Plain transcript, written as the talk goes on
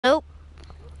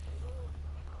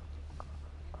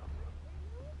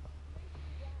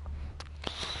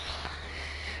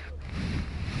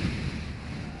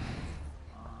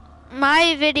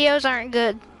my videos aren't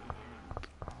good.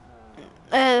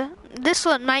 This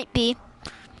one might be.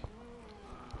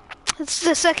 It's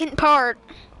the second part.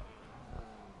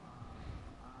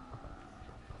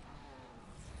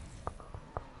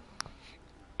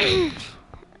 It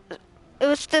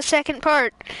was the second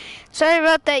part. Sorry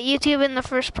about that, YouTube, in the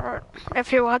first part,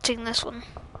 if you're watching this one.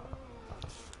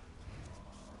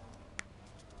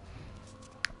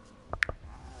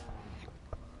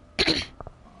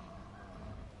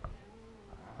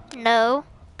 No.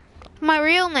 My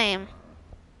real name.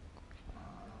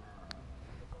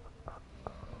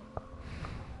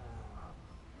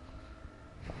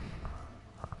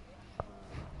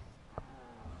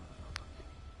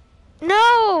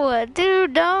 No,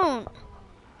 dude, don't.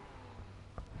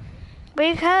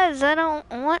 Because I don't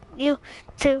want you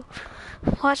to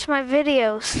watch my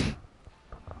videos.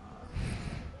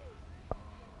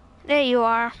 There you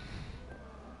are.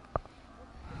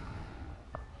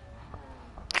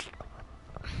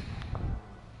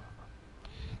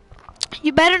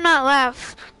 You better not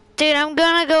laugh. Dude, I'm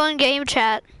gonna go in game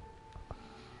chat.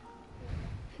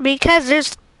 Because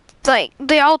there's, like,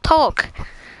 they all talk.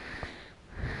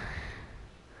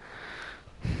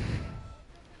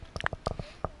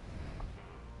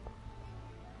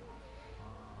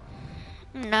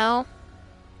 No.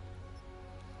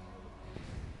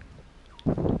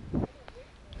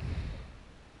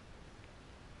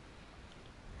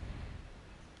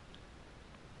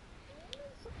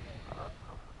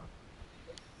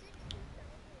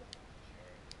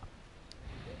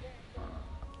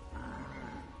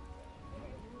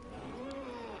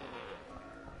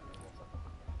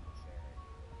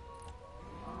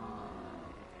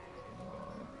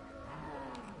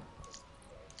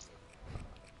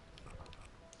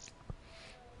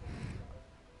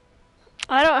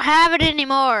 I don't have it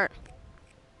anymore.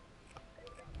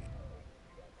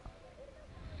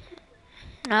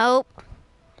 Nope.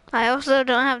 I also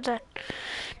don't have that.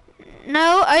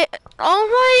 No, all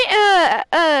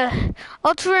my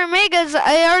Ultra Omegas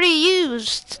I already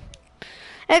used.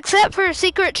 Except for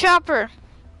Secret Chopper.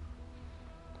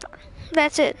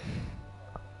 That's it.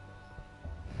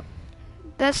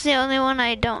 That's the only one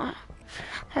I don't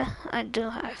I do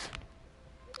have.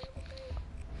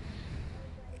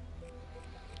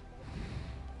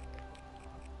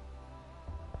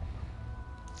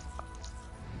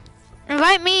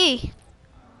 Invite me.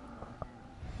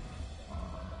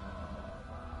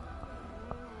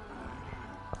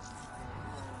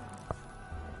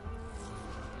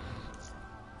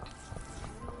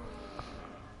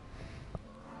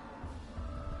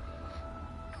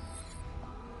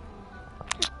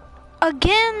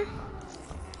 Again?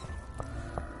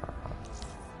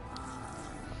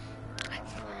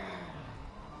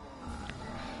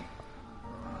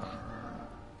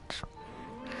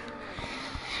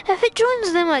 If it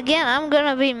joins them again, I'm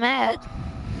gonna be mad.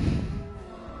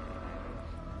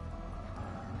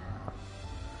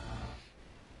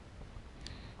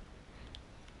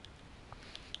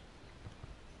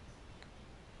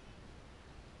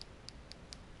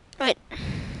 Wait.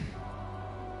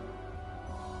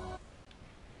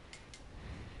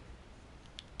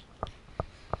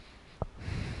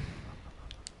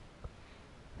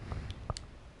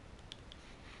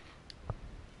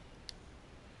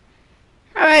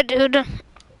 Alright, dude.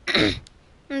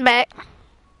 I'm back.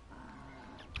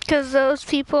 Because those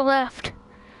people left.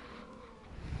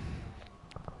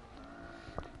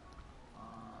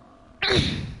 Are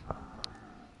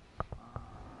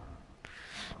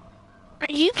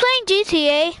you playing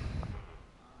GTA?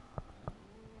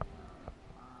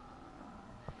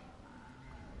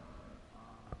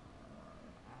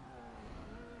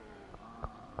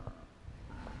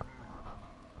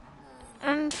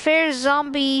 Unfair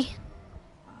zombie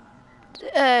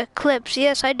clips.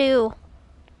 Yes, I do.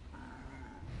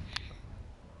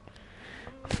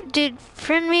 Dude,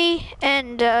 friend me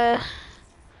and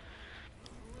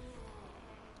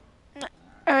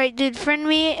alright, dude, friend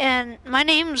me and my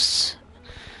name's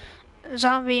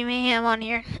Zombie Mayhem on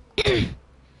here.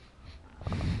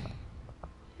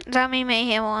 Zombie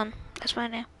Mayhem 1. That's my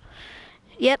name.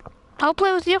 Yep, I'll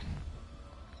play with you.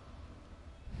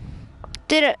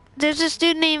 There's this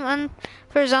dude named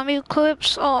for zombie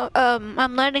clips. Oh,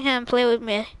 I'm letting him play with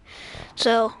me.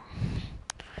 So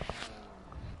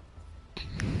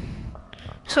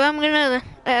I'm gonna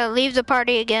leave the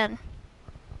party again.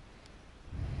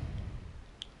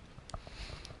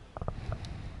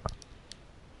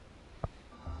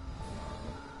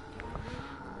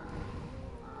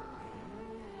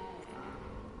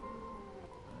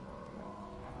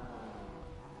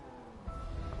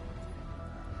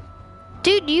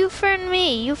 Dude, you friend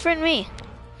me. You friend me.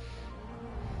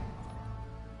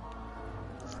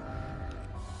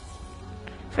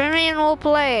 me and we'll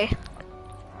play.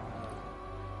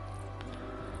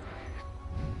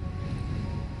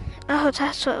 Oh,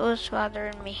 that's what was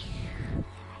bothering me.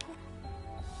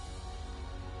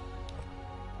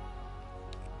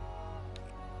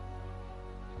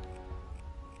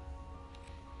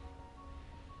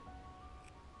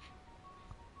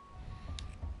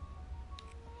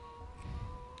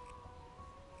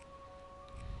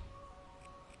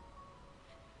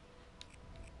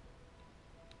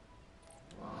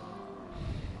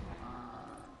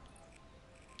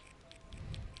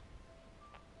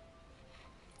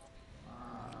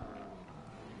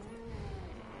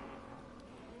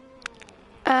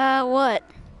 What?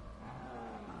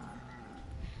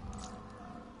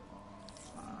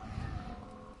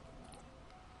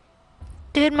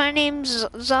 Dude, my name's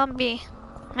Zombie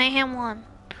Mayhem 1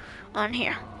 on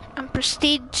here. I'm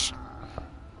Prestige.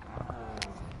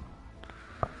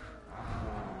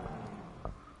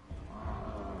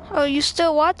 Oh, you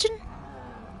still watching?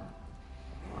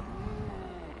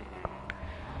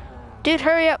 Dude,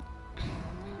 hurry up.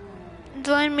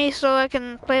 Join me so I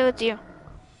can play with you.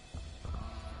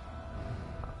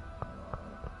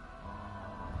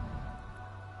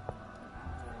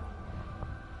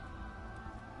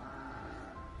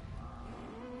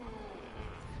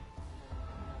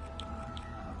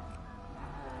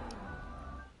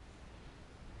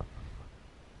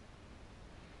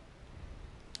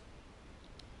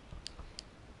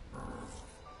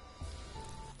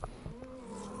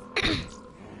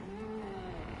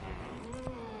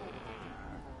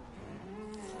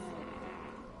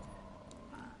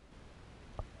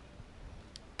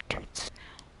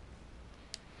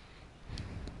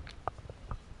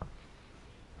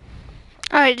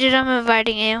 Alright, dude, I'm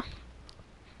inviting you.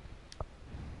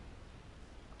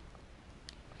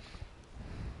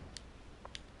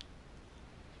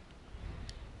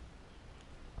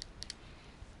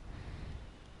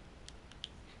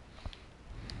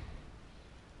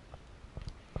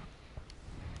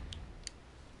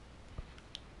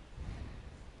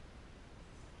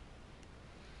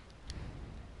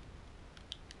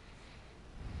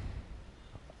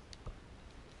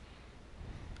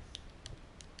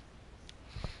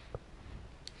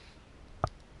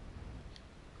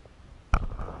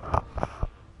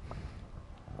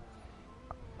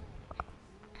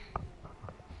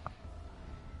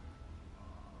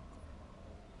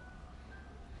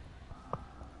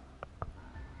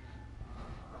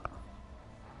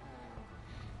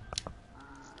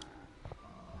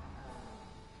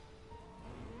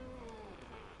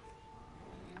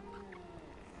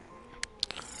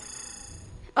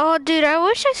 Oh, dude, I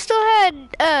wish I still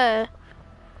had,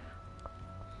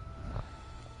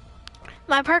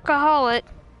 my perkaholic.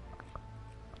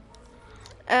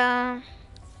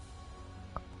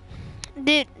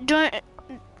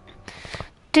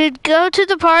 Dude, go to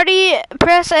the party,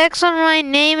 press X on my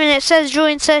name, and it says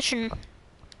join session.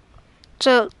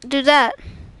 So, do that.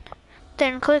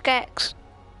 Then click X.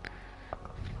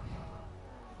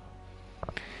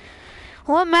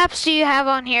 What maps do you have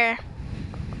on here?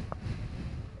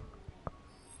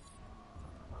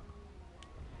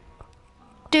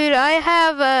 Dude, I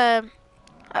have,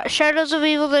 Shadows of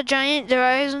Evil, the Giant, the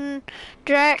Horizon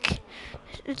Drac,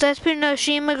 Thespian,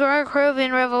 Oshima, Gar, Krovi,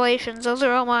 and Revelations. Those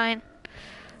are all mine.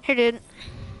 Here, dude.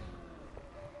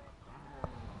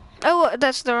 Oh,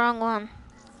 that's the wrong one.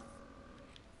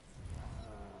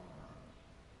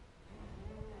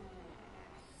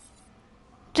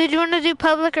 Did you want to do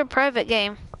public or private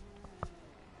game?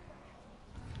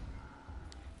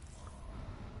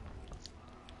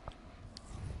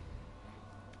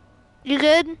 You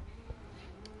good?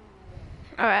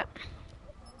 Alright.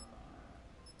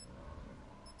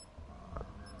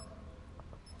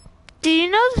 Do you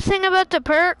know the thing about the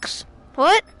perks?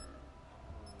 What?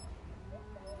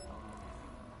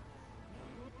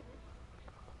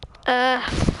 I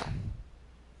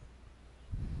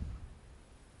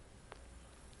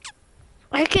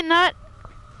cannot.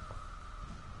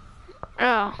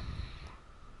 Oh.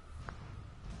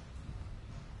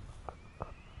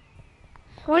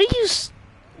 What are you?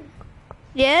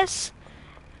 Yes?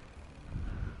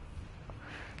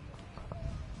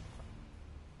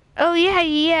 Oh,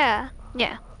 yeah.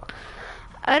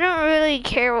 I don't really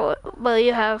care what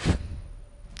you have.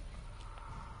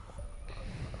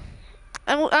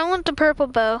 I want the purple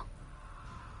bow.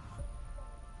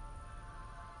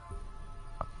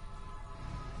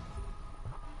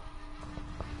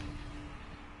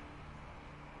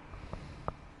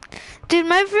 Dude,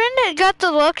 my friend that got the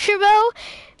luxury bow,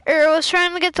 or was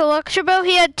trying to get the luxury bow,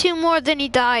 he had 2 more, then he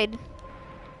died.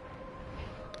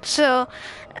 So,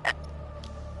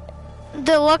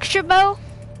 the luxury bow,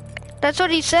 That's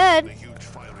what he said.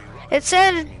 It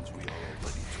said,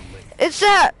 it's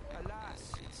that,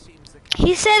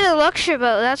 he said a luxury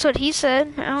boat, that's what he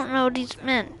said. I don't know what he's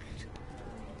meant.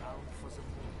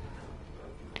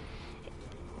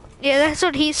 Yeah, that's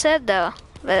what he said though,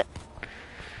 but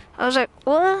I was like,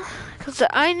 what? Because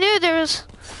I knew there was...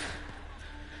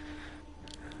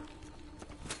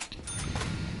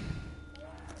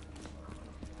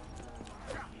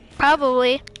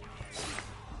 Probably.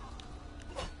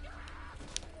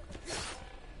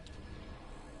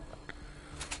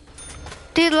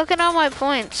 Dude, look at all my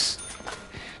points.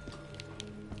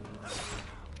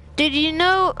 Did you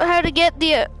know how to get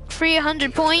the free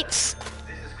 100 points?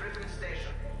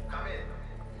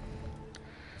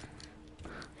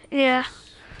 Yeah.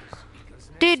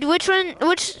 Dude, which door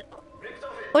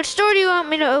do you want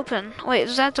me to open? Wait,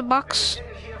 is that the box?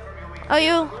 Oh,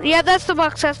 yeah, that's the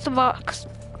box, that's the box.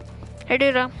 Here,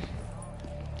 dude,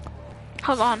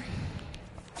 hold on.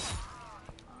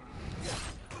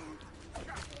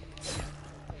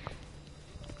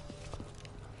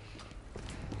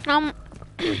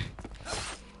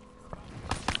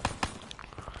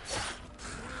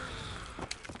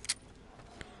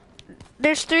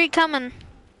 There's 3 coming.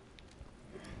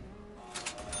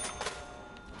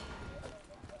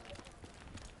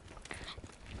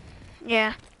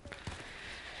 Yeah.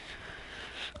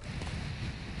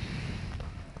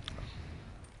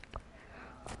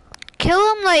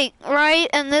 Kill him, like, right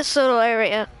in this little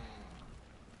area.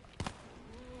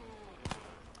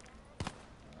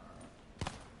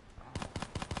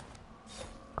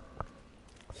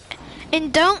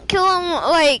 And don't kill him,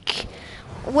 like,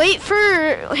 wait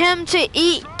for him to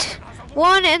eat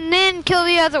one and then kill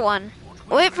the other one.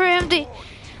 Wait for him to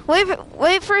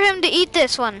eat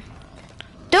this one.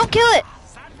 Don't kill it.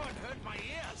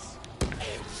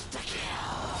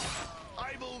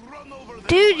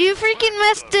 Dude, you freaking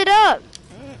messed it up.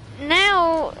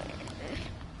 Now.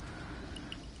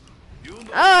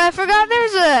 Oh, I forgot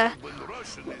there's a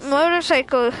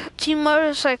motorcycle,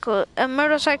 a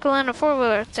motorcycle and a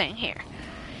 4-wheeler thing here.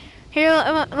 Here,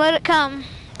 let it come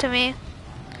to me.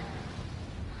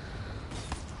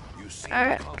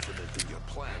 Alright.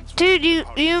 Dude,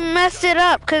 you messed it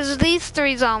up because these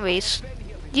 3 zombies.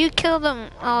 You killed them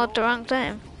all at the wrong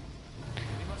time.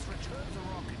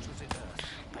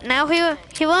 Now he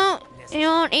won't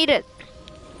eat it.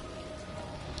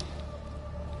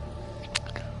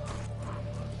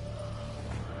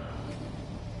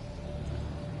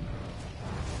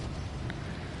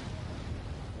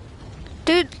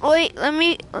 Dude, wait, let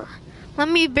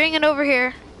me bring it over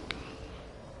here.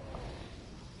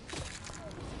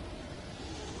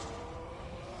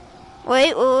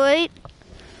 Wait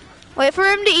for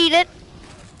him to eat it.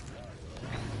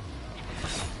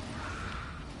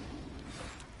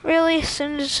 Really, as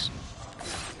soon as...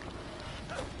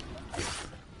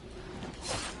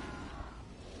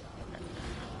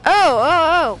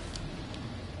 Oh,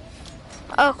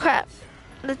 crap.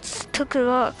 Let's took it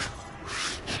off.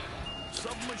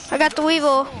 I got the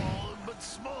weevil.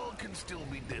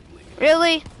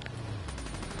 Really?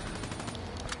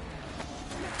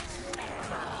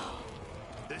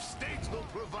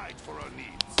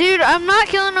 Dude, I'm not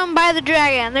killing them by the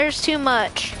dragon. There's too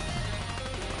much.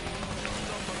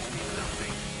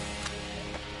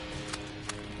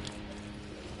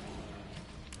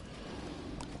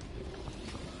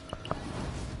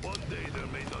 One day there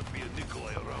may not be a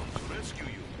Nikolai around to rescue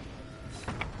you.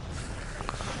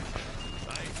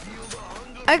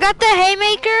 I got the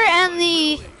haymaker and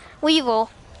the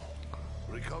weevil.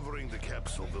 Recovering the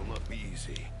capsule will not be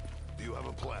easy. Do you have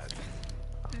a plan?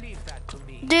 Leave that to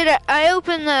me. Dude, I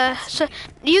opened the... So,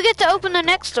 you get to open the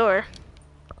next door.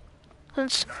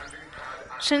 Since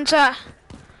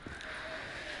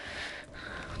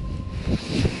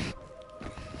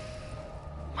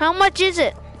how much is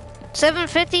it?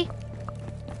 $7.50?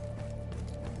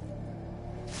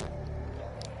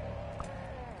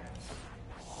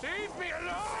 Leave me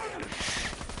alone!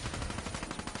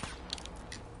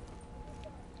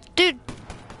 Dude,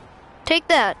 take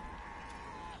that.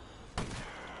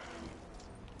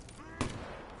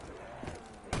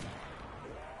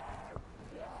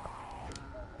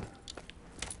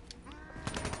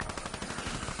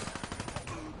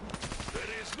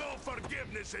 There is no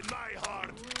forgiveness in my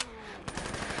heart.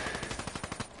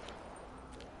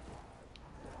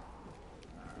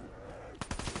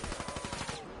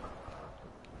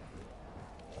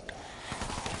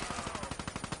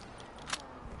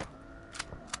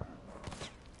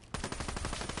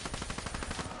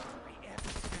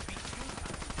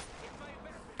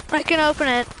 I can open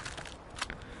it.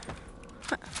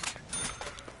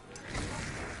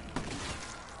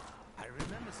 I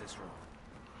remember this room.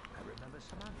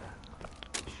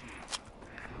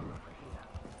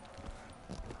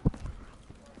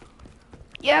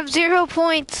 You have 0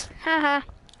 points. Haha.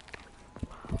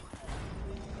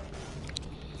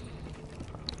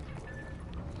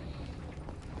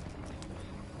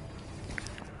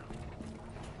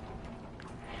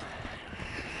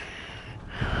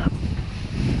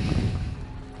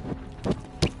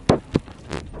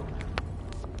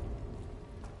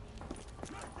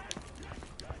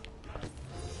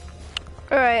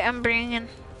 Alright, I'm bringing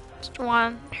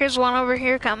one. Here's one over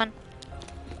here coming.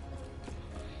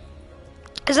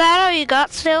 Is that all you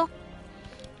got still?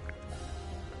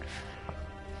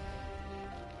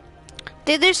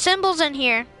 Dude, there's symbols in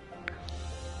here.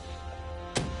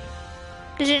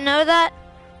 Did you know that?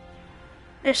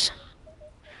 There's...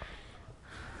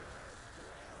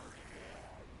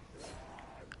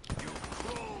 You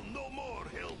crawl no more,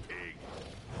 hell pig.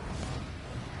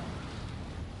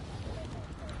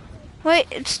 Wait,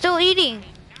 it's still eating.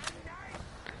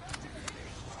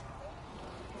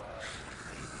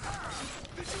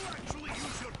 Did you actually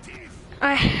use your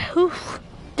teeth? Oof.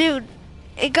 Dude,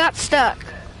 it got stuck.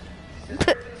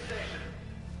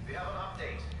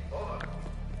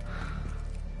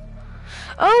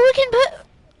 Oh,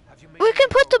 we can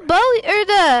put the bow or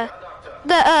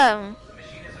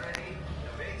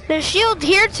the shield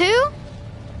here too. Very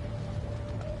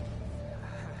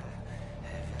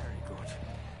good.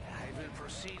 I will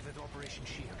proceed with Operation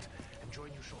Shield and join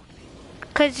you shortly.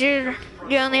 Cause you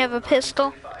only have a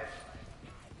pistol.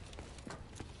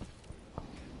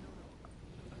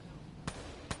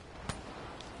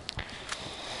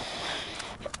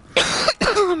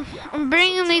 I'm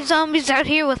bringing these zombies out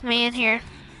here with me in here.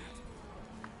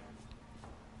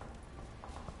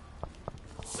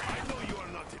 I know you are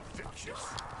not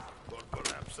infectious. Or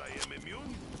perhaps I am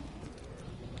immune?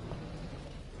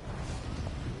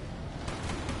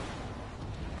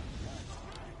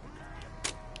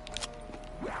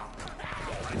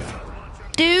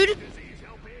 Dude,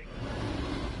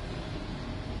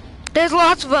 there's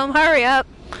lots of them. Hurry up.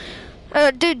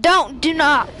 Dude, do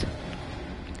not.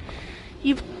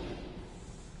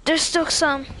 There's still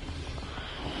some.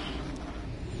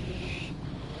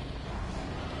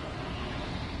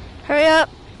 Hurry up.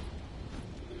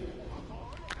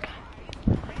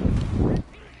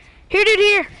 Here, dude,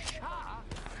 here.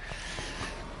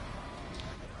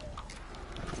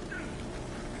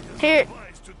 Here.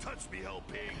 To touch me, hell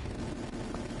pig.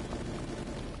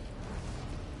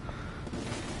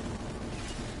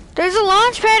 There's a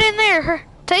launch pad in there.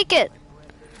 Take it.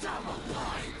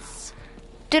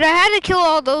 Dude, I had to kill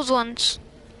all those ones.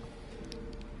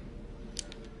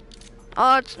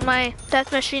 Oh, my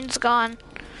death machine's gone.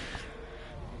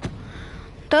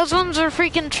 Those ones are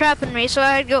freaking trapping me, so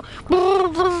I had to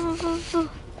go.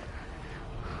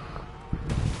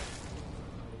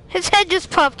 His head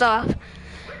just popped off.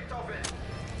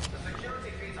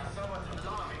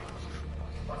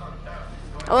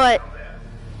 What?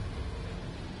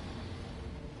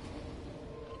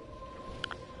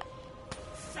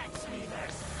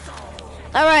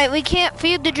 Alright, we can't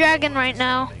feed the dragon right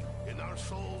now. In our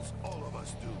souls, all of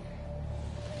us do.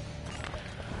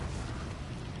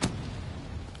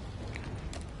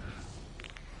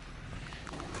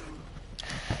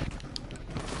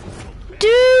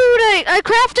 Dude, I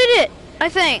crafted it, I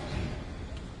think.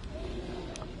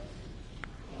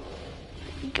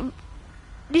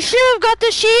 You should have got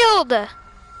the shield.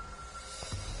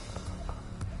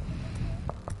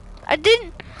 I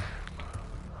didn't.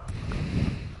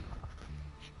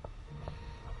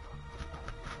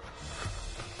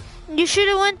 You should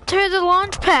have went to the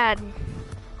launch pad.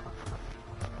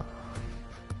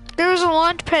 There was a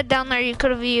launch pad down there you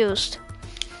could have used.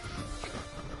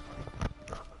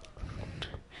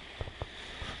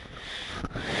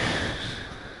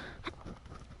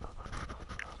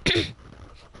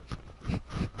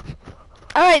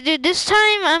 Alright, dude, this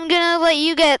time I'm gonna let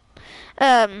you get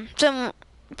some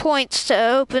points to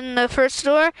open the first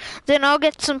door. Then I'll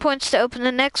get some points to open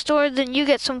the next door. Then you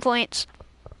get some points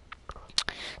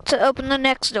to open the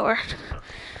next door.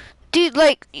 Dude,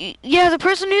 like, yeah, the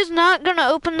person who's not gonna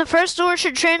open the first door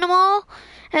should train them all.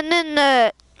 And then,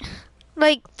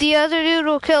 the other dude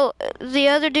will kill, the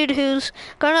other dude who's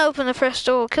gonna open the first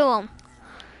door will kill him.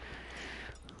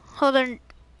 Hold on.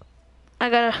 I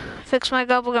gotta fix my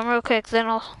gobblegum real quick, then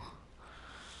I'll...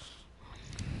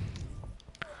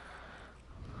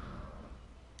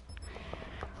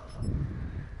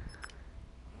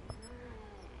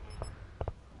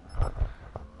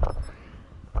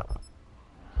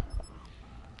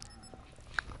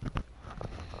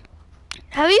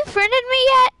 Have you friended me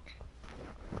yet?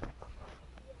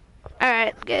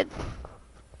 Alright, good.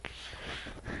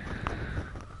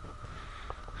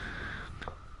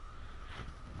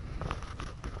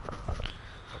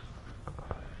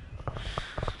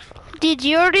 Dude,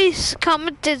 you already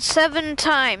commented 7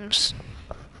 times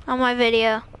on my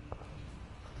video.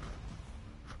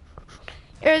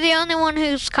 You're the only one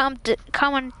who's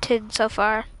commented so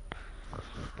far.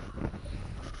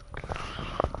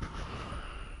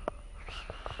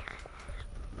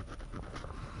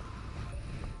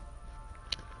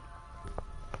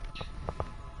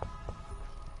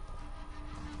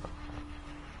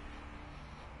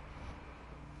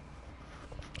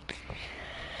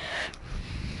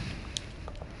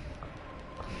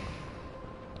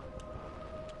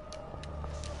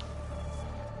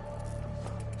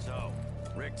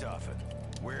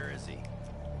 Where is he?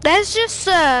 That's just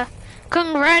a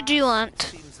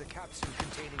congratulant.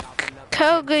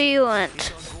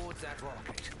 Coagulant.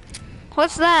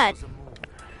 What's that?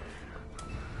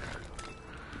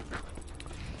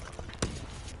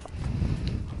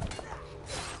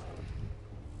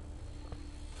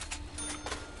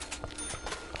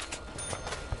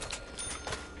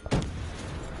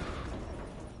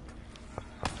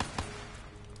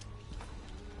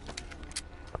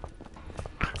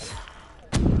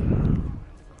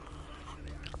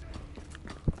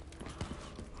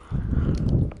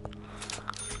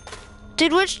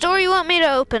 Dude, which door you want me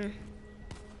to open?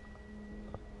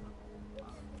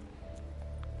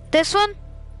 This one?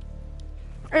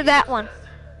 Or that one?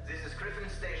 This is Griffin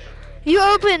Station. You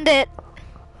opened it.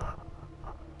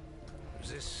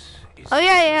 This is Oh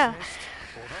yeah, yeah.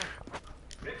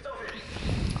 Christopher,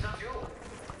 it's not you.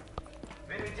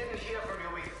 When we didn't hear from you,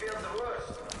 we feared the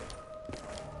worst.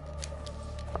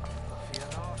 Fear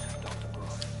not, Dr.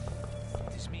 Groff.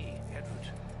 It is me,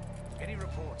 Edward. Any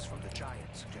reports from the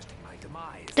giant suggesting my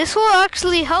demise? This will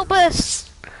actually help us.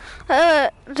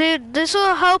 Dude, this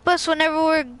will help us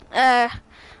whenever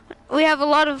we have a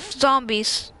lot of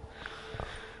zombies.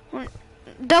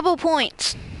 Double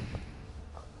points.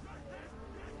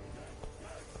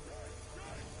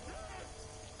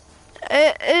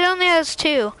 It only has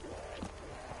 2.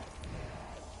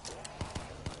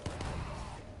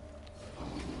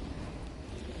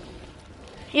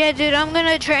 Yeah, dude, I'm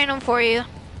gonna train them for you.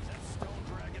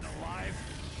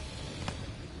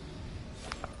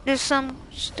 There's some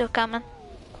still coming.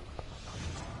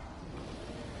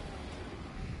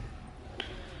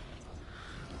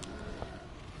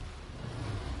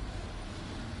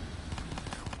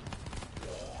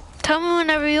 Tell me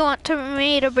whenever you want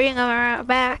me to bring them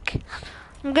back.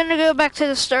 I'm gonna go back to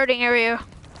the starting area.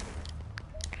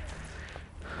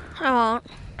 I won't.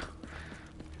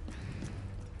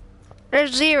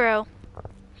 There's 0.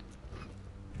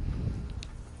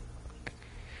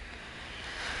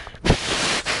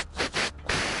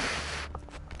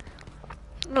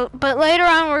 But later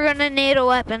on, we're gonna need a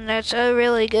weapon that's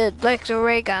really good, like the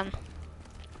ray gun.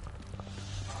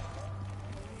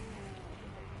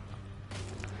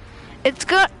 It's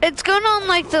going on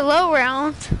like the low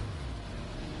round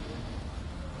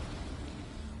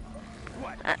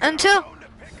until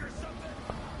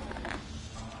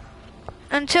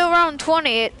round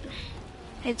 20.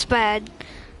 It's bad.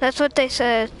 That's what they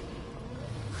said.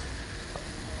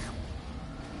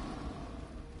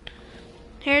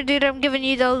 Here, dude, I'm giving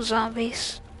you those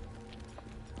zombies.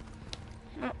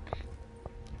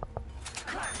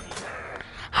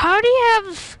 How do you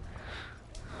have...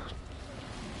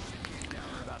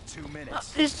 About 2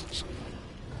 minutes.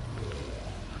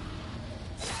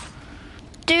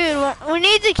 Dude, we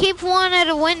need to keep one at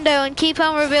a window and keep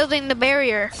on rebuilding the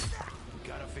barrier.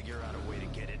 Gotta figure out a way to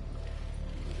get it.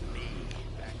 Me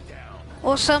back down.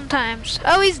 Well, sometimes.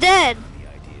 Oh, he's dead.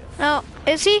 No,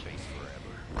 is he?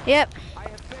 Yep. I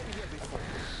have been here before.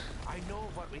 I know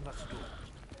what we must do.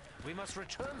 We must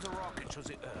return the rocket to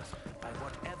the Earth by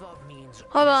whatever means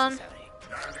Hold on. necessary.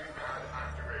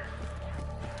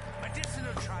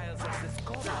 Medicinal trials of this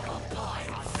gold are now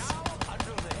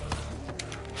underway.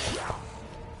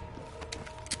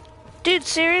 Dude,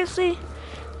 seriously?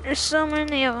 There's so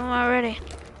many of them already.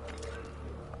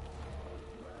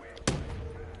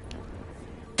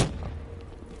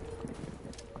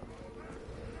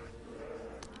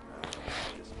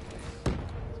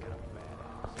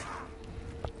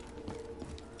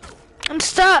 I'm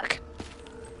stuck.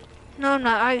 No, I'm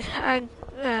not. I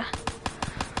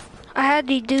had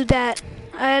to do that.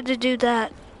 I had to do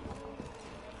that.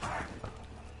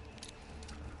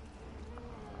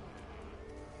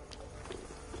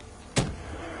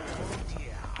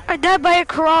 I died by a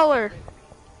crawler.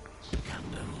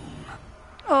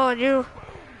 Oh, you.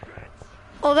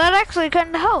 Oh, that actually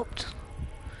kind of helped.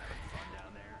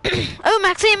 Oh,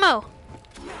 Maximo.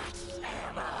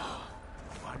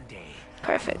 One day,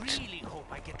 Perfect. I really hope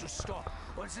I get to stop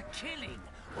all the killing,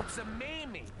 all the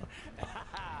maiming.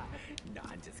 No,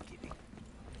 I'm just kidding.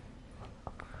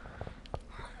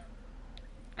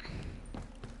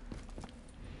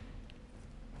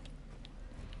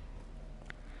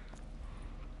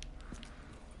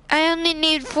 only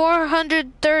need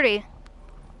 430.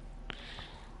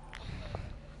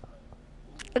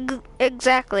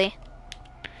 Exactly.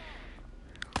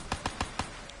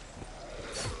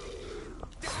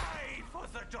 Die for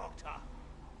the doctor.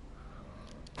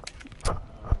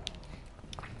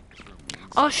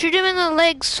 I'll shoot him in the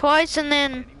legs twice and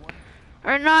then,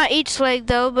 or not each leg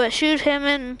though, but shoot him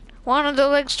in one of the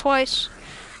legs twice.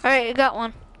 Alright, I got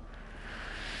one.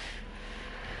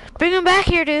 Bring him back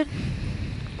here, dude.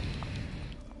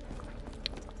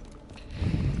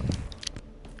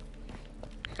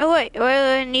 Oh wait,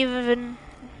 I didn't even...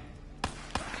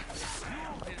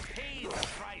 Pay the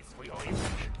price for your innocence.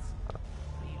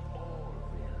 We all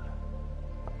will.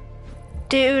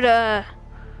 Dude,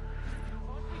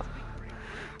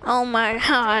 oh my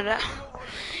god.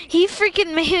 He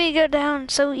freaking made me go down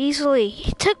so easily.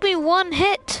 He took me one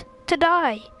hit to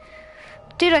die.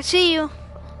 Dude, I see you.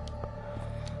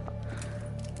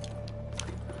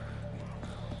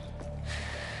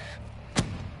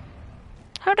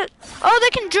 How did... Oh,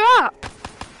 they can drop!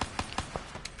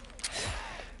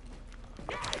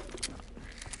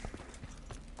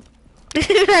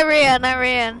 Dude, I ran.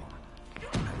 Remember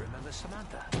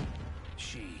Samantha?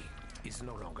 She is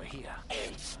no longer here.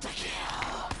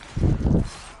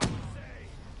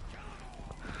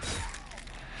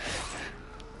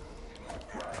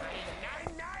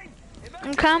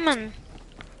 I'm coming.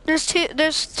 There's two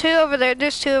over there.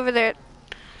 There's two over there.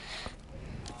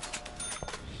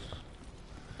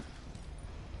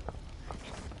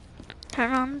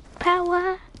 Turn on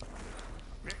power.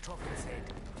 Richtofen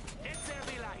said, "Let there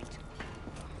be light."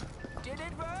 Did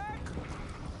it work?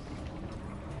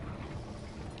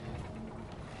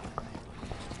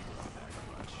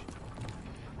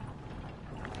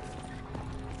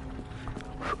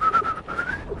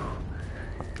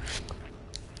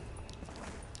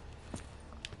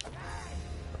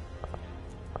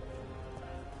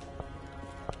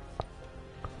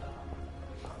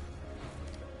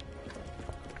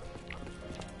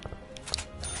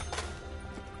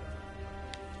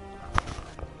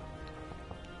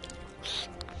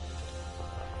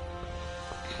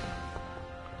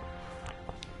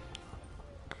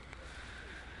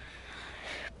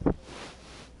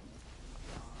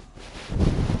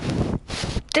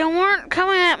 They weren't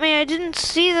coming at me. I didn't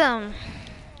see them.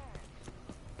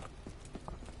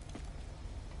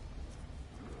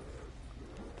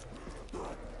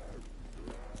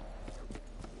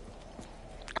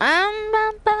 Bum,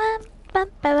 bum, bum, bum,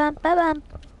 bum, bum.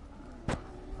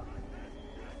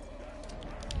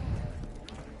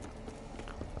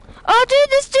 Oh, dude,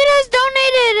 this dude has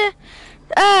donated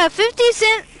 50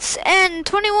 cents and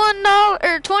 $21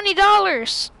 or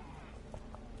 $20.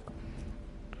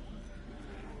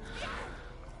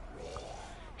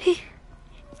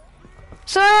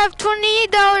 So I have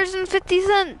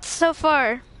 $28.50 so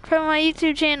far from my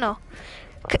YouTube channel.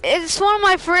 It's one of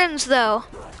my friends though.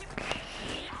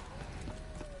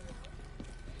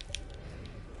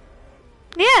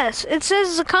 Yes, it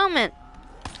says a comment.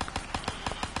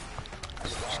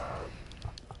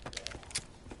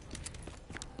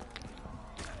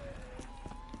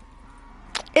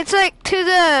 It's like to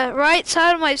the right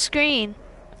side of my screen.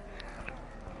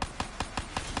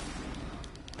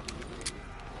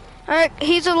 Alright,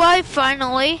 he's alive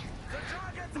finally.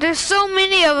 There's so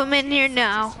many of them in here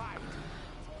now.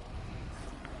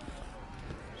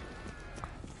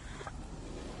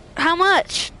 How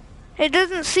much? It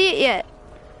doesn't see it yet.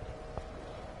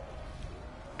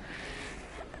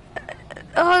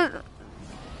 Oh,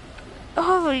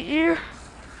 you're...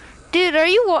 Dude, are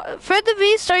you... Fred the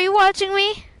Beast, are you watching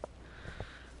me?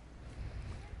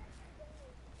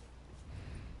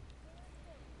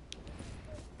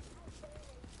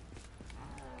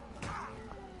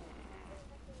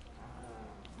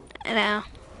 No.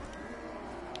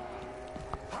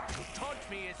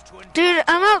 Dude,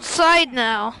 I'm outside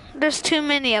now. There's too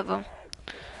many of them.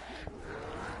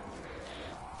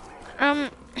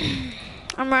 I'm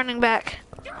running back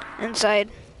inside.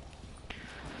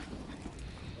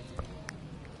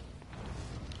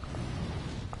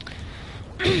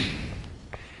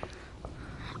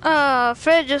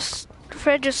 Fred just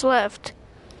left.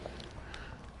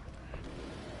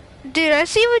 Dude, I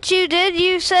see what you did.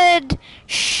 You said,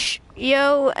 shh,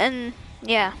 yo, and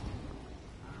yeah.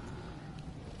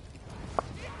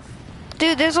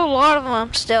 Dude, there's a lot of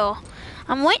them still.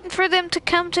 I'm waiting for them to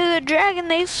come to the dragon.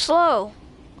 They slow.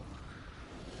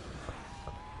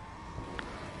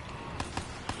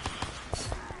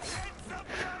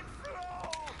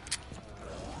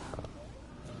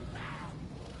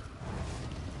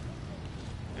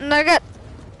 And I got...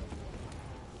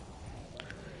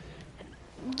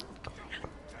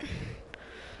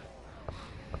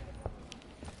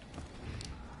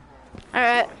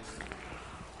 Alright.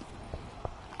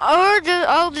 Or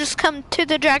I'll just come to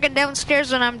the dragon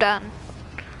downstairs when I'm done.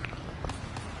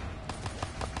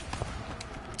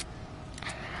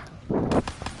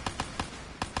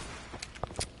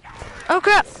 Oh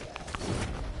crap!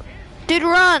 Dude,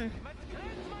 run!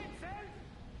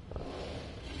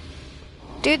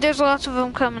 Dude, there's lots of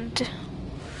them coming.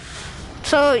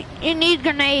 So, you need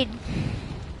grenade.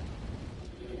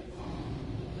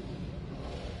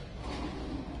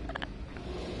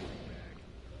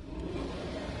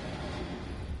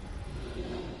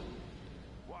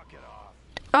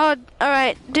 Oh,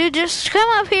 alright. Dude, just come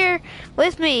up here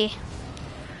with me.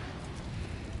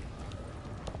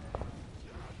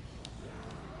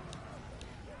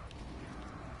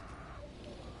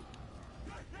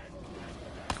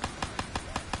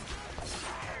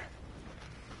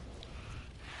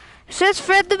 It says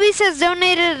Fred the Beast has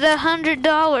donated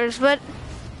 $100, but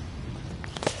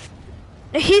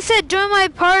he said join my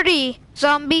party,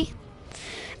 zombie.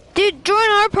 Dude, join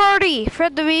our party,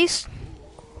 Fred the Beast.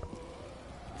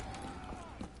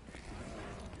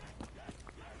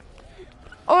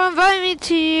 Or invite me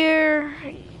to your...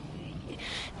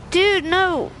 Dude,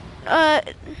 no.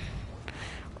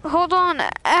 Hold on.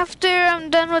 After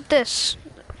I'm done with this.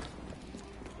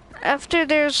 After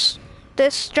this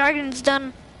dragon's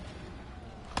done.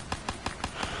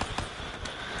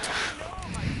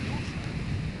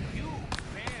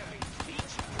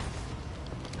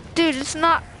 Dude, it's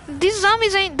not... These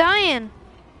zombies ain't dying.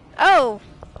 Oh.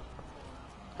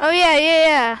 Oh,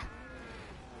 yeah.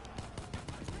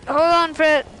 Hold on,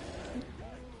 Fred.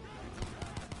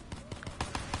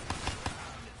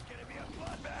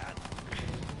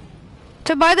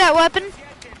 To buy that weapon?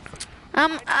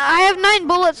 I have 9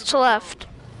 bullets left.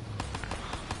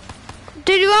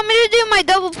 Did you want me to do my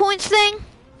double points thing?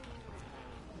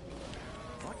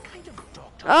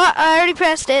 Oh, I already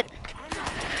pressed it.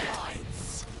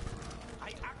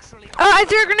 Oh, I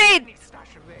threw a grenade.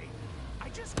 I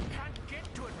just can't get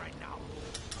to it right now.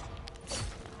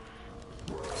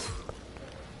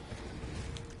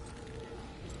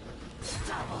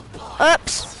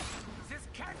 Oops.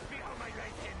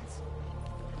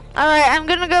 Alright, I'm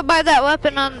gonna go buy that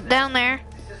weapon on down there.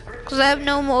 Cause I have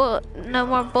no more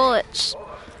bullets.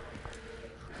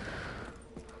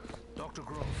 Dr.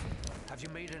 Grove, have you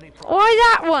made any progress?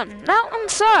 Why that one? That one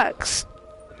sucks. The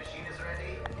machine is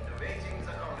ready. Activating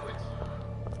the conduit.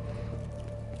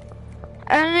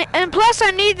 And plus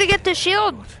I need to get the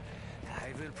shield.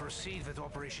 I will proceed with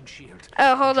Operation Shield.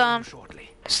 Oh, hold on.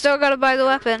 Shortly. Still gotta buy the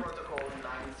weapon. Protocol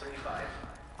 935.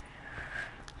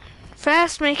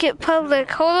 Fast, make it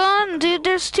public. Hold on, dude.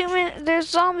 There's too many. There's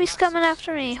zombies coming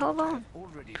after me. Hold on.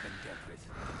 Already been dealt with.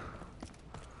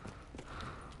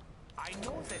 I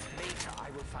know that later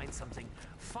I will find something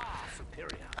far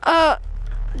superior.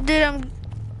 Dude,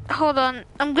 hold on.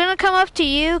 I'm gonna come up to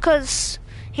you because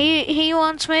he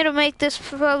wants me to make this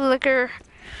public, or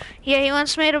yeah, he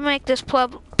wants me to make this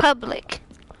public.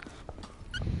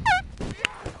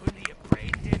 Only a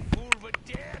brain-dead fool would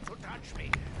dare to touch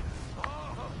me.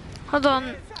 Oh, Hold on.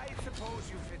 yes, I suppose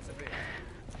you fit a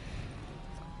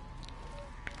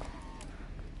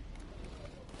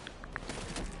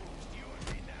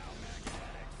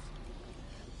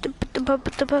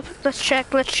bit. Let's check.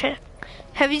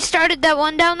 Have you started that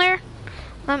one down there?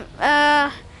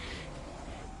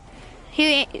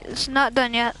 It's not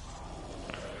done yet.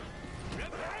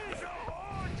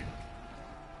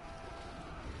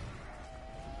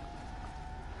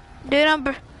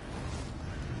 Dude,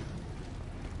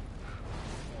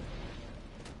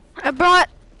 I brought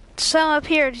some up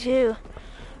here too.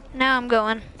 Now I'm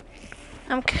going.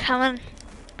 I'm coming.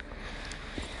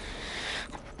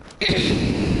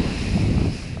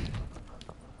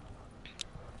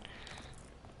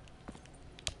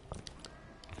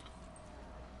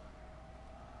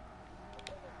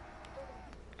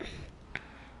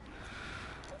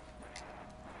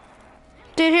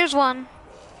 Dude, here's one.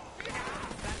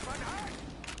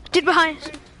 Dude, behind.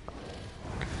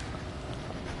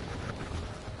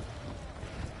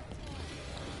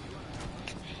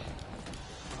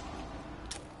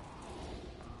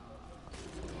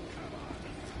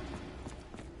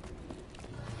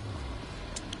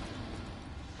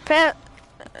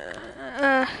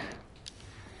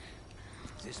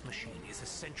 This machine is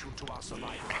essential to our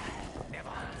survival. Never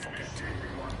forget.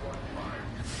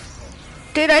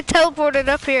 Dude, I teleported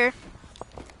up here.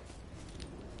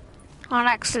 On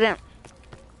accident.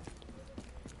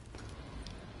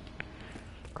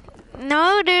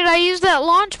 No, dude, I used that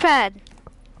launch pad.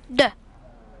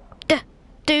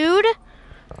 Dude.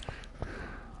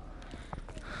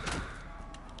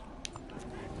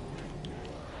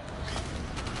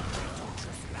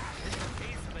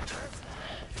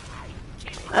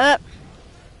 Up.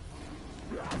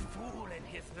 A fool and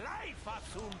his life are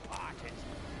soon parted.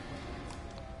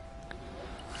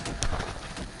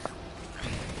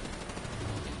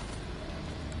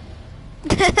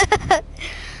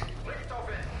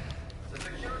 Richthofen, the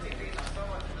security feeds are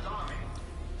somewhat alarming.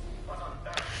 What on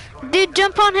earth is going Dude,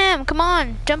 jump on him. Come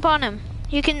on, jump on him.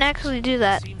 You can actually do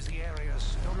that. Seems the area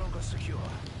is no longer secure.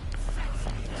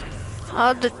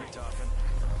 Oh, the...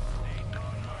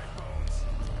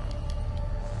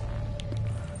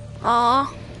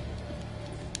 Aw.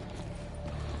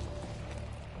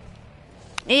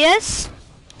 Yes?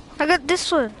 I got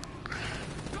this one.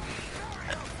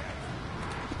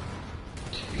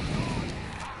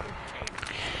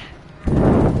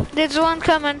 There's one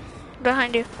coming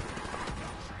behind you.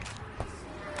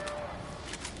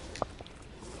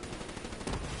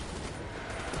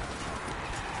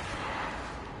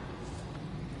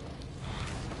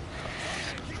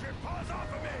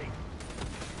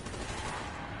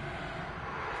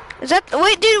 Is that...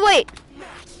 Wait, dude, wait!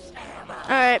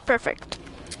 Alright, perfect.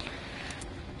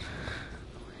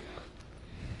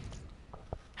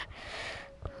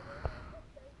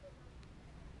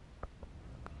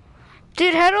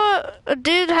 Dude, how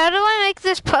do I make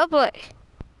this public?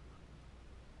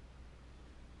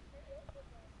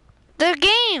 The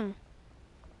game!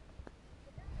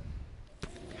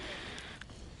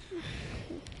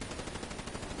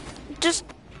 Just...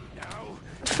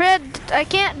 Fred, I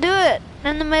can't do it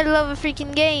in the middle of a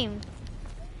freaking game.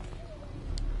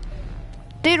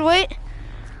 Dude, wait.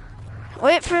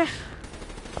 Wait for... Even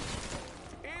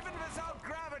without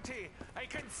gravity, I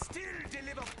can still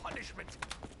deliver punishment.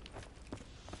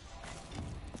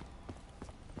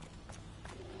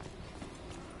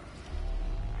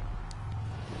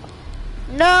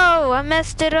 No, I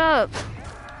messed it up.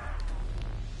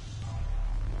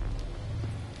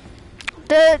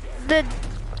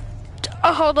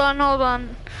 Oh, hold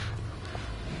on.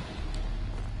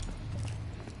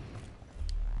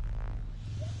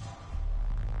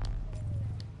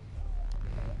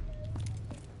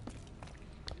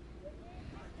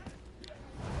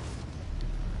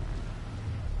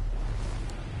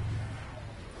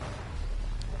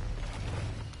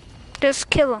 Just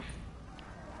kill him.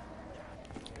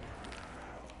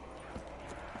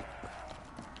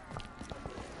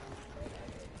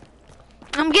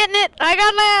 I'm getting it. I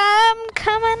got it. I'm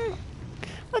coming.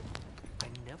 What? I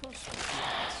never saw you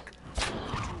ask.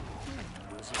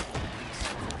 Was it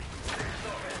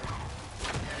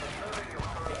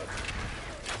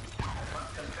must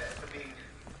confess to being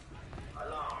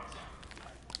alarmed.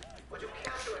 Would you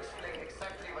care to explain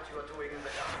exactly what you are doing in the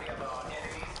company of our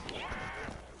enemies?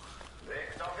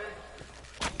 Richthofen?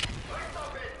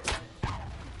 Richthofen!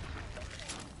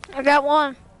 I got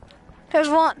one.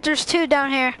 There's two down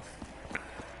here.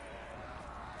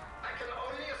 I can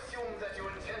only assume that you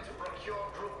intend to procure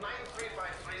Group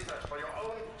 935's research for your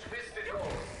own twisted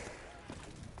goals.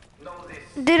 Know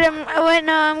this. Dude,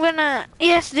 I'm gonna...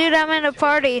 Yes, dude, I'm in a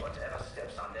party. Whatever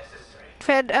steps are necessary.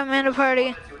 Fred, I'm in a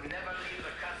party. That you never leave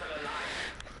the castle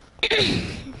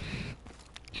alive.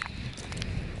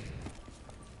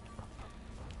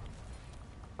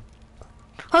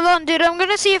 Hold on, dude, I'm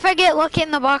gonna see if I get lucky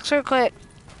in the box real quick.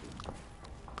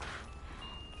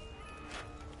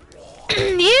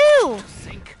 You!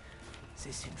 think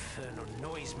this infernal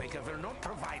noisemaker will not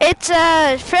provide? It's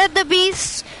Fred the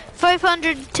Beast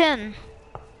 510.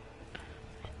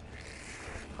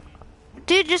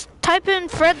 Dude, just type in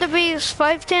Fred the Beast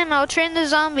 510. I'll train the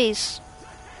zombies.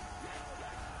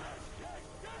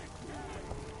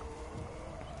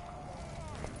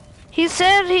 He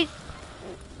said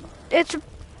it's...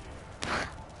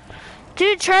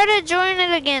 Dude, try to join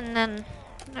it again then.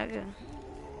 Okay.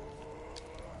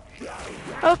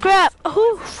 Oh crap!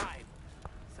 Oof.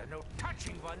 The no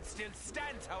touching one still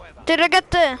stands, however. Did I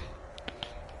get the...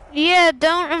 Yeah,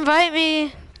 don't invite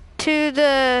me to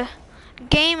the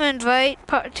game invite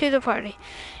to the party.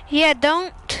 Yeah,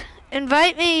 don't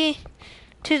invite me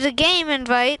to the game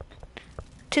invite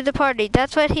to the party.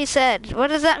 That's what he said. What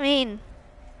does that mean?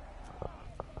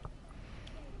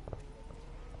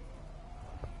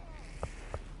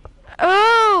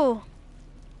 Oh!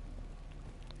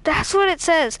 That's what it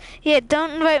says. Yeah,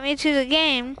 don't invite me to the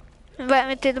game. Invite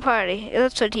me to the party.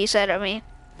 That's what he said at me.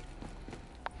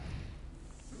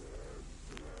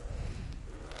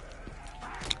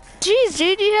 Jeez,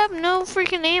 dude, you have no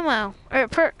freaking ammo.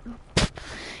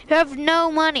 You have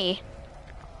no money.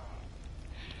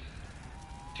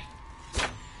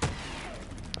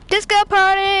 Disco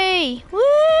party!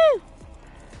 Woo!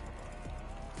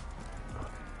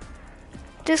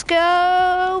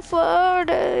 Disco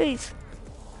parties!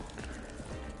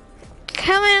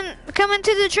 come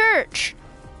into the church.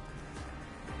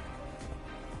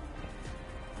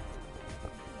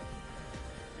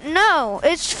 No,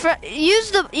 it's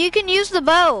you can use the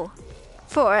bow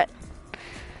for it.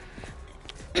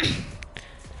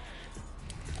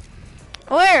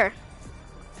 Where?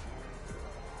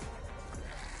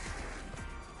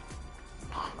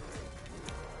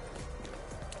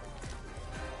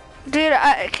 Dude,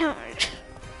 I can't.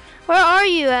 Where are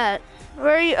you at?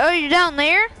 Where are you? Are you down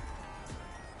there?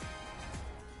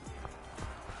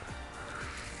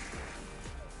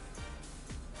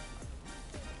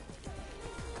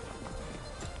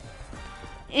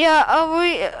 Yeah,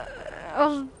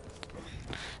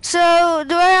 so,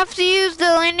 do I have to use the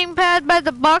landing pad by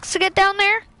the box to get down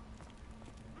there?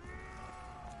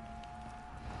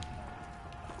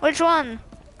 Which one?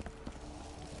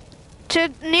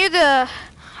 Near the...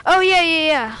 Oh,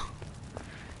 yeah.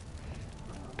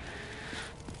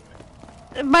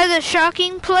 By the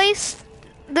shocking place?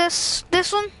 This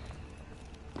one?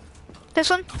 This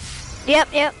one?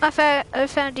 Yep, I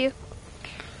found you.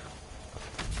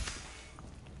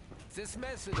 This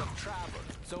method of travel,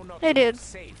 so not Hey, dude.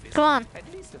 safe, is Come on.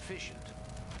 at least efficient.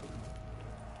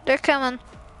 They're coming.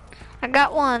 I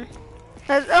got one.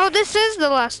 Oh, this is the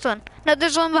last one. No,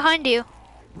 there's one behind you.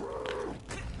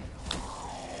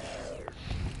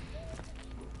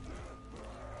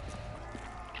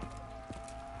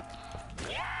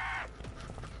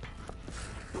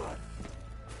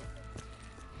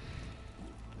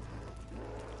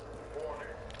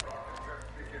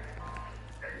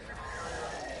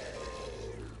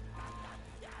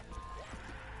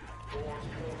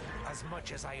 As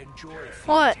much as I enjoy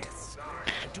What? tests,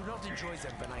 I do not enjoy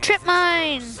them when I Trip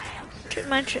mine. Trip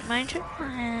mine.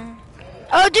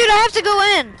 Oh, dude, I have to go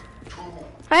in.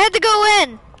 I had to go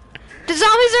in. The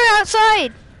zombies are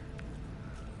outside.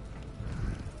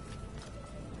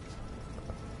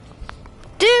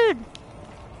 Dude.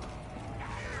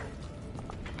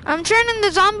 I'm turning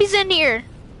the zombies in here.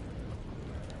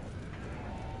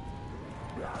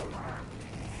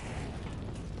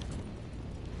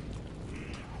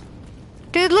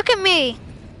 Dude, look at me.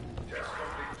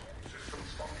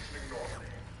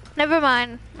 Never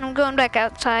mind. I'm going back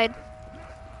outside.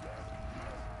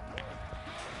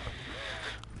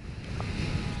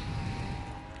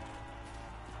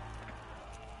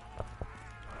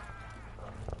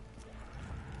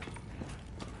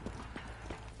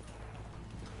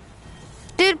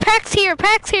 Dude, Pack's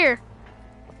here.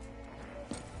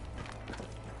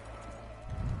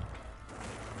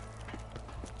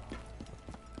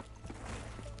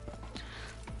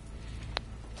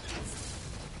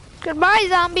 Goodbye,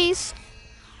 zombies.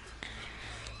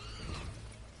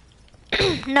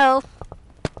 No.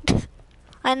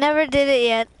 I never did it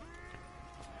yet.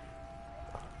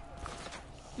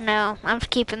 No, I'm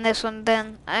keeping this one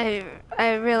then. I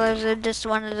realized I just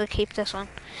wanted to keep this one.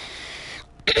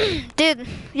 Dude,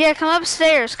 yeah, come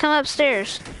upstairs.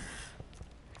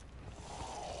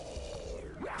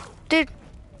 Dude.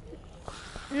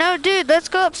 No, dude, let's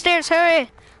go upstairs, hurry.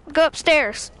 Go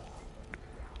upstairs.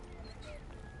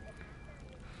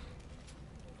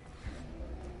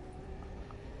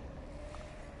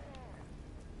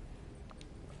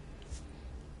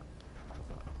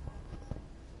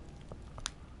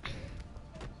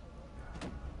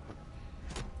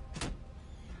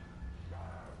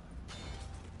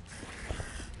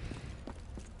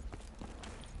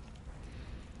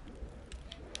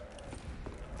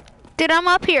 Dude, I'm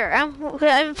up here.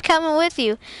 I'm coming with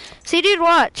you. See, dude,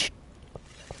 watch.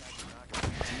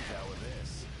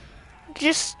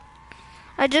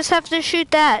 I just have to shoot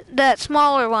that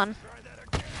smaller one.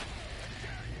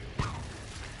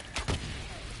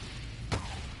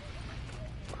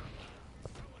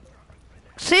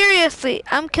 Seriously,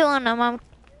 I'm killing him.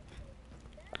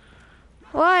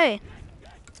 Why?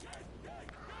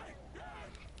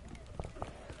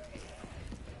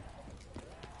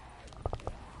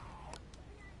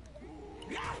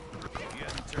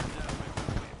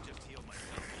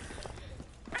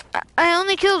 I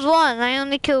only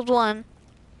killed one.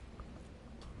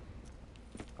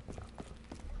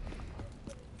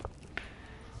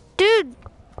 Dude,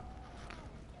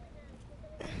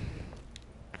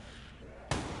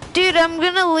 I'm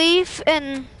gonna leave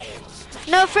and...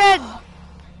 No, Fred!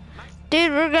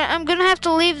 Dude, I'm gonna have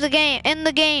to leave the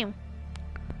game,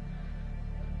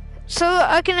 so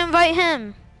I can invite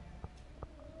him.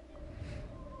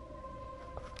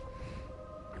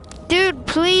 Dude,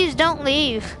 please don't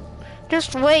leave.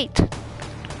 Just wait.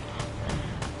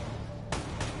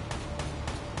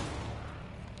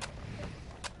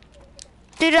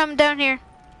 Dude, I'm down here.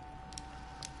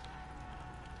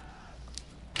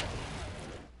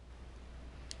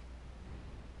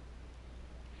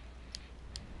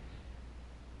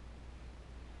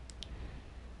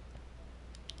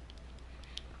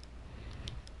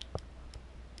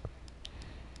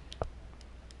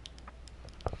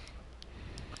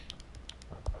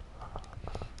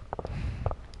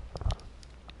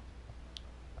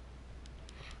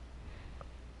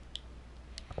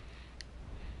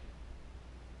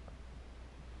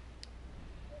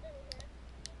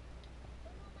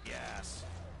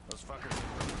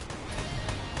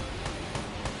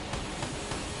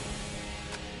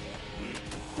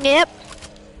 Yep.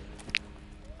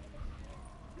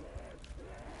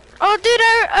 Oh, dude,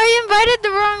 I invited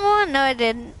the wrong one. No, I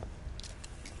didn't.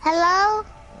 Hello?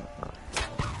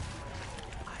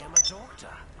 I am a doctor.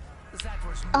 That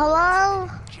was no Hello?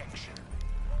 injection.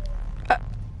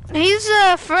 He's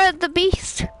Fred the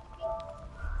Beast.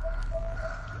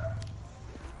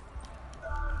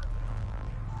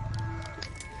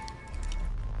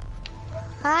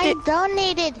 I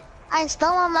donated. I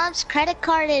stole my mom's credit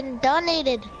card and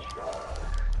donated.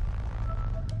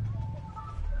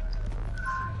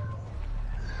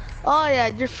 Oh yeah,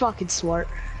 you're fucking smart.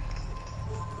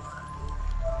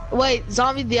 Wait,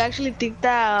 zombie, do you actually think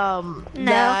that No.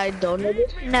 that I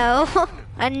donated? No,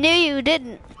 I knew you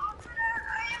didn't.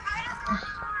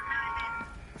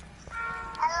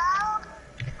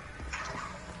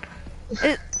 Who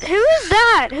is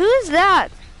that? Who is that?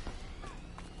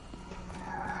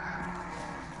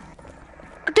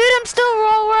 Dude, I'm still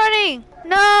roll running.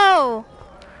 No.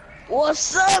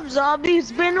 What's up, zombie?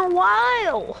 It's been a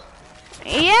while.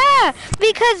 Yeah,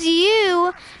 because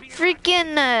you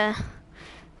freaking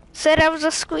said I was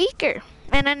a squeaker,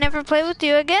 and I never play with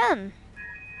you again.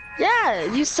 Yeah,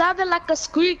 you sounded like a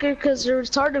squeaker because your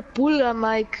retarded pulga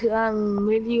mic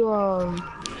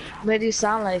made you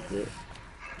sound like it.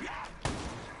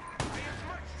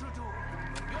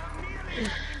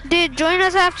 Dude, join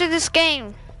us after this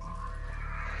game.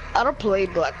 I don't play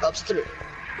Black Ops 3.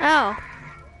 Oh,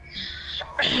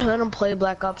 I don't play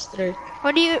Black Ops 3.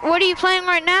 what are you playing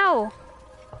right now?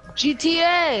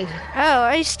 GTA. Oh,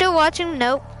 are you still watching?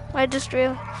 Nope. I just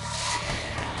realized.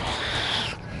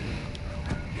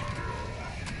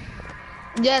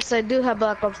 Yes, I do have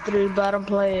Black Ops 3, but I don't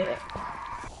play it.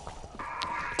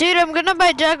 Dude, I'm gonna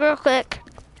buy Jug real quick.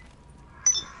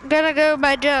 Gonna go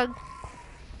buy Jug.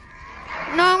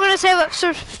 No, I'm gonna save up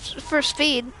for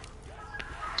speed.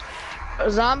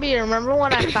 Zombie, remember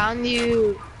when I found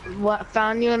you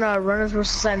in a Runners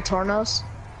vs. Santornos?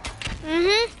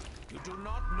 Mhm. You do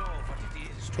not know what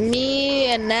it is to Me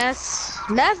and Ness.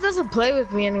 Ness doesn't play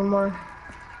with me anymore.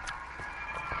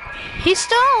 He's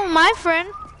still my friend.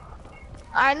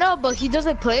 I know, but he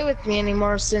doesn't play with me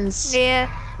anymore since Yeah.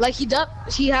 like he does.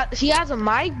 He has a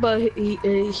mic, but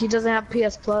he doesn't have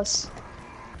PS Plus.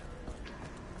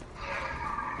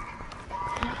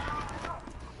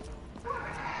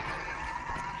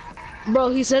 Bro,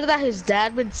 he said that his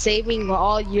dad been saving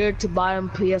all year to buy him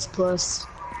PS Plus.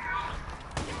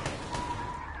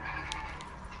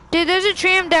 Dude, there's a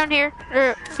tram down here.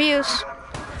 Or fuse.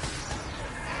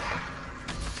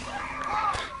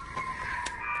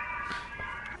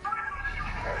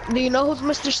 Do you know who's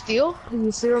Mr. Steel? Do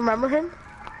you still remember him?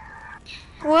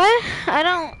 What? I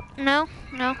don't know.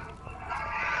 No.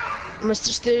 Mr.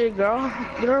 Steel, your girl?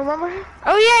 You don't remember him?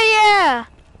 Oh yeah, yeah.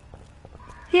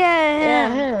 Yeah.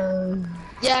 him.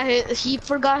 Yeah, he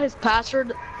forgot his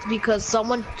password because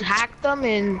someone hacked him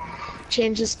and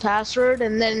changed his password,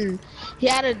 and then he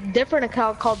had a different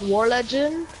account called War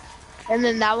Legend, and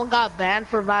then that one got banned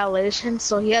for violation,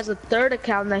 so he has a third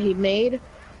account that he made.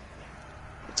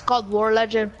 It's called War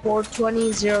Legend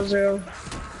 42000.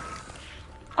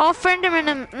 I'll friend him in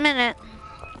a minute.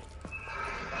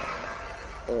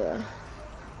 Yeah.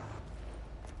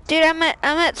 Dude, I'm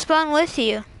at spawn with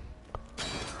you.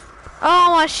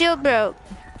 Oh, my shield broke.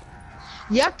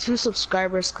 You have 2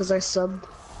 subscribers because I subbed.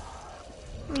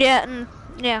 Yeah,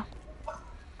 yeah.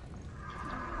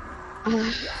 that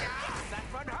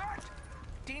one hurt.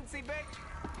 Teensy bit.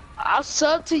 I'll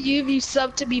sub to you if you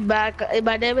sub to me back.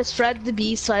 My name is Fred the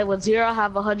Beast, so I was 0, I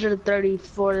have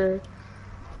 134.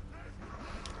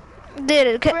 Dude,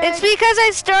 it's because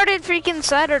I started freaking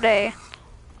Saturday.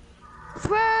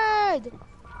 Fred!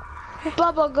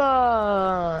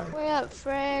 Bubblegum! Where up,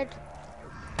 Fred?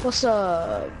 What's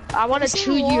up? I wanna You seen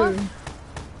chew War? you.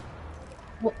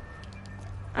 Oh.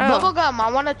 Bubblegum,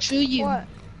 I wanna chew you. What?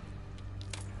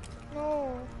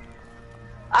 No.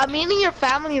 I'm meeting your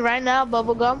family right now,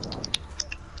 Bubblegum.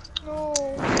 No.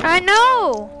 I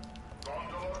know.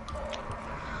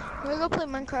 We're gonna play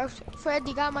Minecraft. Fred,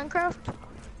 you got Minecraft?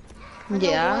 I know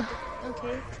Yeah. what.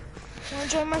 Okay. Wanna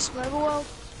join my survival world?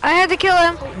 I had to kill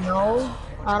him. No,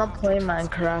 I don't play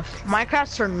Minecraft.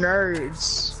 Minecraft's for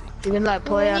nerds. Even though I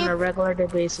play on a regular day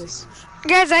basis.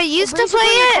 Guys, I used to basically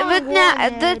play you're it, calling but war, now,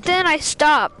 nerd. then I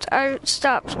stopped. I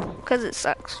stopped because it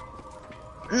sucks.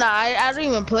 Nah, I don't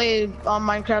even play on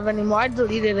Minecraft anymore. I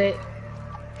deleted it.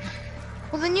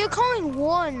 Well, then you're calling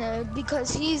war nerd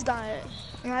because he's got it.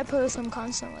 And I play with him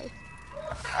constantly.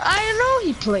 I know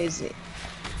he plays it.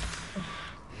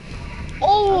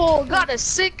 Oh, got a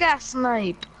sick ass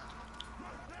snipe.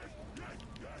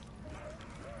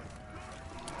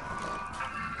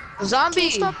 Zombie.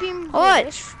 Stop being What?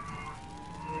 British.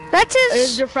 That's Is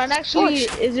his. your friend actually?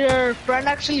 voice. Is your friend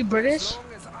actually British?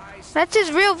 That's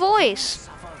his real voice.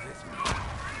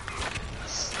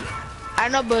 I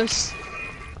know, but.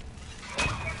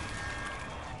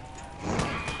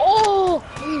 Oh!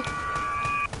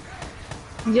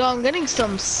 Yo, I'm getting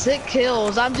some sick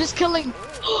kills. I'm just killing.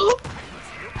 Oh,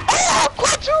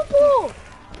 quadruple!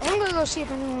 I'm gonna go see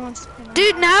if anyone wants to play.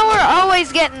 Dude, now we're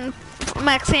always getting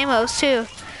Maximos too.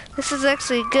 This is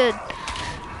actually good.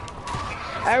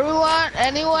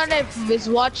 Anyone if is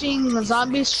watching a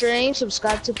zombie stream,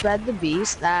 subscribe to Fred the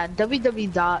Beast at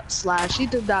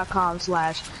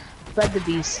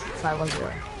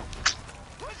www.youtube.com/FredTheBeast510.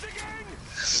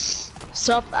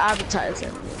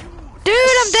 Self-advertising.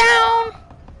 Dude, I'm down.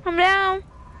 I'm down.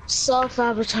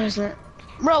 Self-advertisement.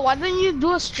 Bro, why didn't you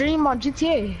do a stream on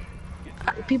GTA?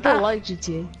 People like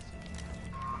GTA.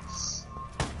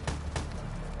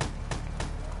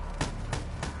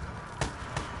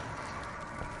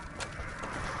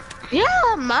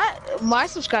 Yeah, my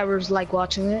subscribers like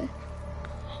watching it.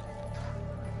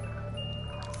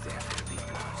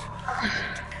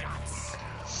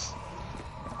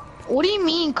 What do you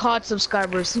mean COD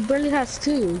subscribers? He barely has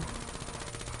 2.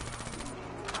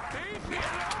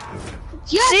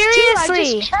 Yes, Seriously? 2, I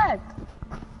just checked.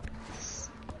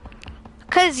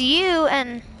 Cause you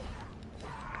and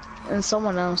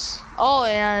someone else. Oh,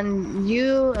 and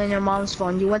you and your mom's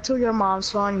phone. You went to your mom's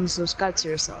phone and you subscribed to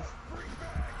yourself.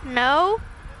 no.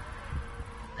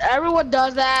 Everyone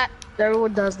does that.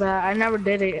 Everyone does that. I never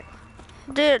did it.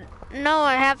 Dude, no,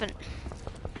 I haven't.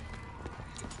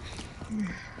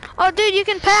 Oh, dude, you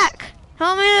can pack.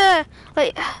 Tell me to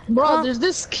like. Bro, well, there's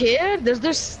this kid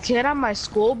at my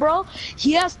school, bro.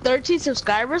 He has 13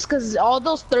 subscribers because all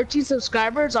those 13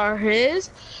 subscribers are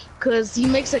his because he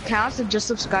makes accounts and just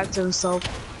subscribe to himself.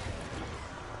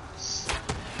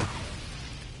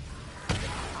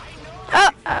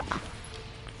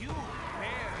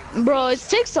 Bro, it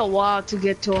takes a while to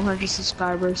get to 100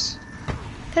 subscribers.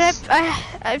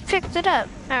 I picked it up.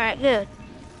 All right, good.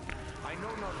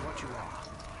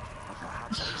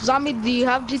 Zombie, do you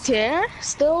have GTA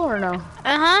still or no?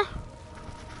 I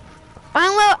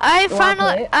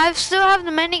still have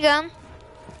the minigun.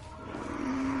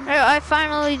 I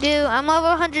finally do. I'm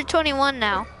level 121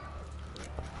 now.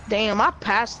 Damn, I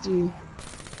passed you.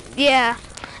 Yeah.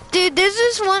 Dude, there's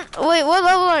this one. Wait, what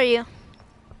level are you?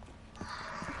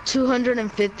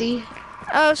 250.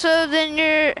 Oh, so then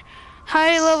you're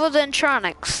higher level than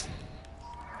Tronics.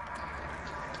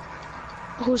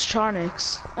 Who's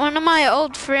Charnix? One of my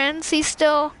old friends, he's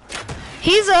level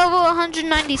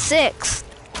 196.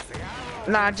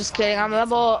 Nah, just kidding. I'm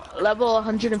level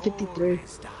 153.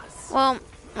 Well,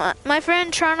 my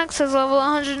friend Tronics is level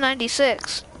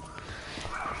 196.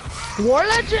 War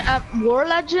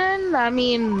Legend, I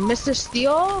mean, Mr.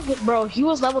 Steel, bro, he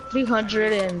was level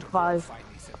 305.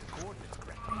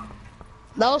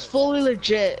 That was fully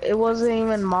legit. It wasn't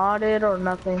even modded or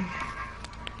nothing.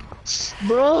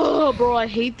 Bro, I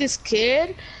hate this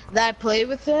kid that I play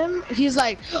with him. He's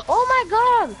like, oh my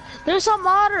god, there's a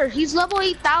modder. He's level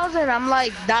 8,000. I'm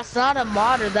like, that's not a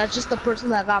modder. That's just the person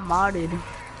that got modded.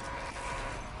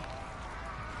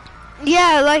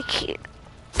 Yeah, like,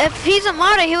 if he's a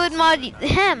modder, he would mod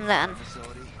him then.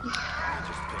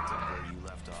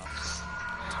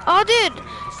 Oh, dude,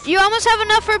 you almost have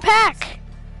enough for a pack.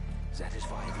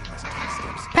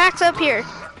 Pack's up here,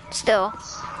 still.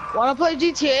 Wanna play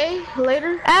GTA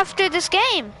later? After this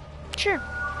game, sure.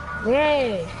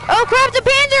 Yay. Oh crap, the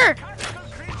Panzer!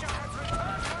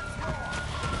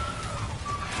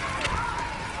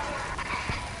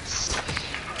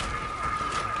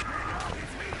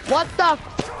 What the?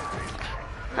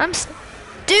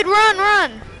 Dude,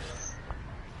 run!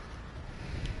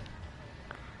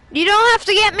 You don't have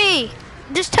to get me.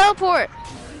 Just teleport.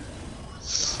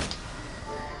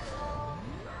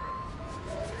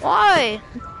 Why?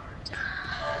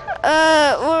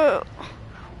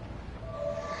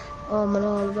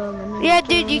 Yeah,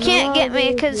 dude, you can't get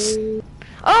me because.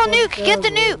 Oh, nuke! Get the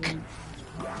nuke!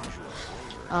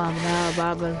 I'm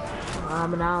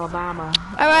in Alabama.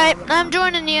 Alright, I'm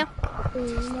joining you.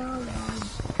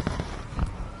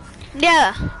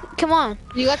 Yeah, come on.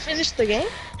 You guys finished the game?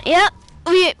 Yeah,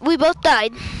 we both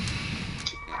died.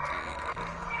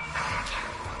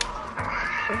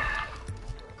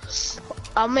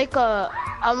 I'm gonna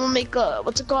make a,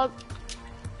 what's it called?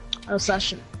 A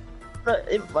session.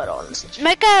 Invite on session.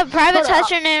 Make a private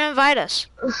session and invite us.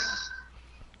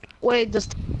 Wait,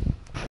 just